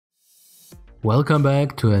Welcome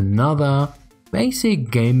back to another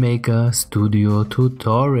basic GameMaker Studio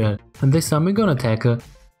tutorial, and this time we're gonna tackle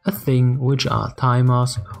a thing which are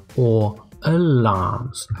timers or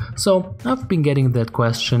alarms. So I've been getting that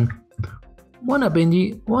question,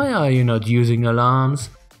 Wanabindi, why are you not using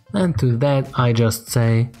alarms? And to that I just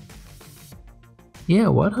say, yeah,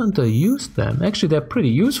 why don't I use them? Actually they're pretty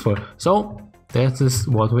useful. So that is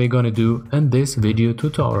what we're gonna do in this video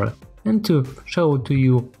tutorial. And to show to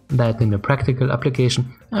you that in the practical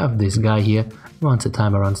application, I have this guy here. Once the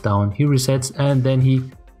timer runs down, he resets and then he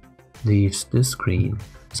leaves the screen.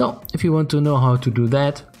 So if you want to know how to do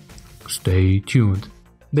that, stay tuned.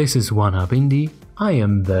 This is Wanabindi. I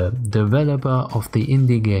am the developer of the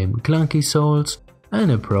indie game Clunky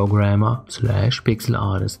and a programmer / pixel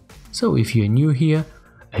artist. So if you're new here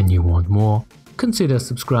and you want more, consider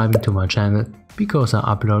subscribing to my channel because I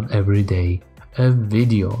upload every day a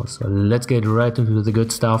video. So let's get right into the good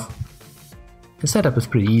stuff. The setup is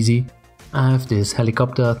pretty easy. I have this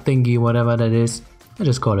helicopter thingy, whatever that is. I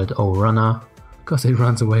just call it O-Runner because it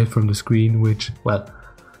runs away from the screen, which, well,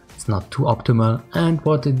 it's not too optimal. And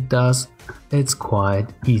what it does, it's quite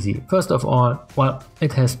easy. First of all, well,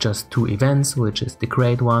 it has just two events, which is the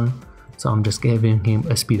create one. So I'm just giving him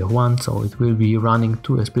a speed of 1, so it will be running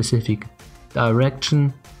to a specific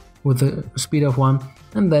direction with a speed of 1.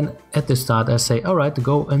 And then at the start I say, alright,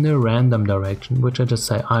 go in a random direction, which I just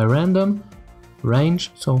say irandom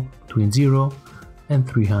range, so between 0 and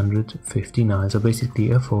 359, so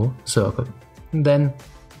basically a full circle. And then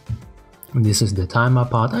this is the timer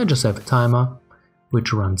part. I just have a timer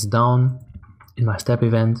which runs down in my step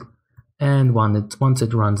event, and once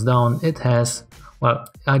it runs down, it has, well,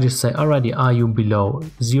 I just say, alrighty, are you below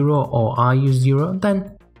 0 or are you 0?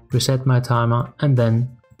 Then reset my timer and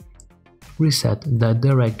then reset that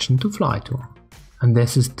direction to fly to. And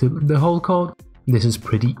this is the whole code. This is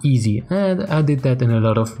pretty easy, and I did that in a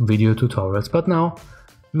lot of video tutorials. But now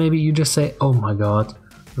maybe you just say, oh my god,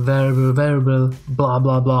 variable, blah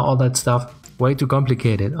blah blah, all that stuff, way too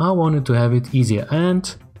complicated. I wanted to have it easier,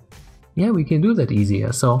 and yeah, we can do that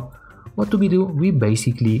easier. So what do? We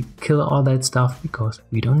basically kill all that stuff because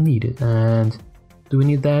we don't need it. And do we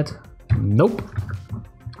need that? Nope.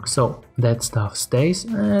 So that stuff stays,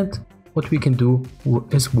 and what we can do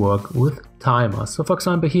is work with timers. So for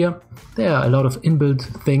example here, there are a lot of inbuilt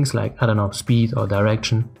things like, I don't know, speed or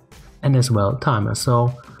direction, and as well timers.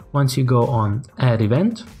 So once you go on add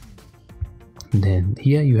event, then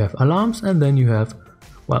here you have alarms, and then you have,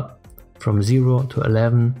 well, from 0 to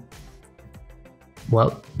 11,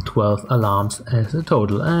 well, 12 alarms as a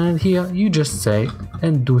total. And here you just say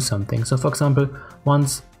and do something. So for example,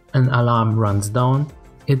 once an alarm runs down,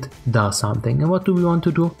 it does something. And what do we want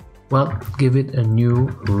to do? Well, give it a new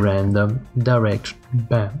random direction,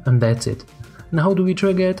 bam, and that's it. And how do we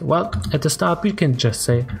trigger it? Well, at the start we can just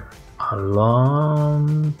say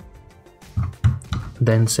alarm,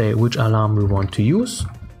 then say which alarm we want to use,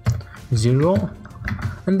 0,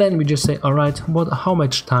 and then we just say, alright, how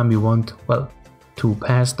much time we want, well, to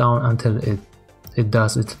pass down until it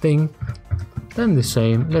does its thing. Then the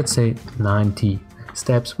same, let's say 90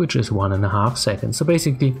 steps, which is 1.5 seconds. So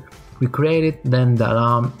basically we create it, then the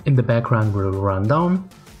alarm in the background will run down,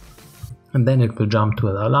 and then it will jump to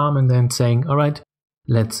the alarm and then saying, alright,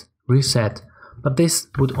 let's reset. But this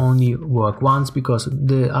would only work once because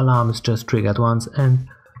the alarm is just triggered once and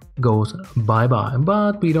goes bye bye.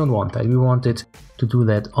 But we don't want that, we want it to do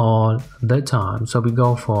that all the time. So we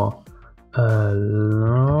go for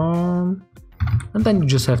alarm, and then you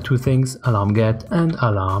just have two things, alarm get and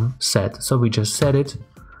alarm set. So we just set it.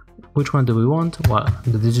 Which one do we want? Well,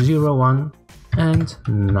 the 0, 1 and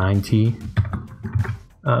 90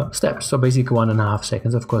 steps. So basically 1.5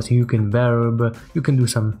 seconds. Of course, you can do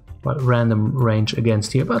some random range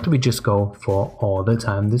against here, but we just go for all the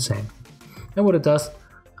time the same. And what it does,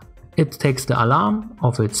 it takes the alarm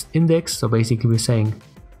of its index. So basically we're saying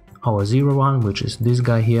our 0, 1, which is this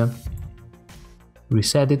guy here,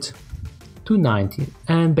 reset it to 90.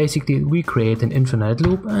 And basically we create an infinite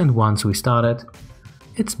loop, and once we start it,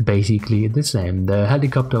 it's basically the same. The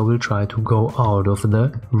helicopter will try to go out of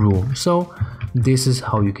the room. So this is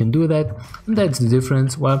how you can do that, and that's the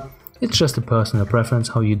difference. Well, it's just a personal preference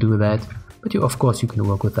how you do that, but of course you can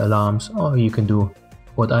work with alarms, or you can do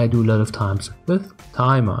what I do a lot of times with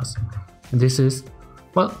timers. And this is,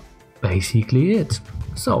 well, basically it.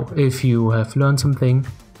 So if you have learned something,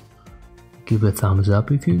 give a thumbs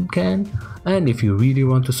up if you can, and if you really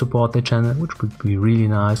want to support the channel, which would be really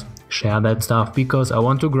nice, share that stuff because I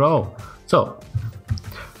want to grow. So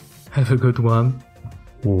have a good one.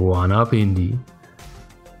 Wanabindi.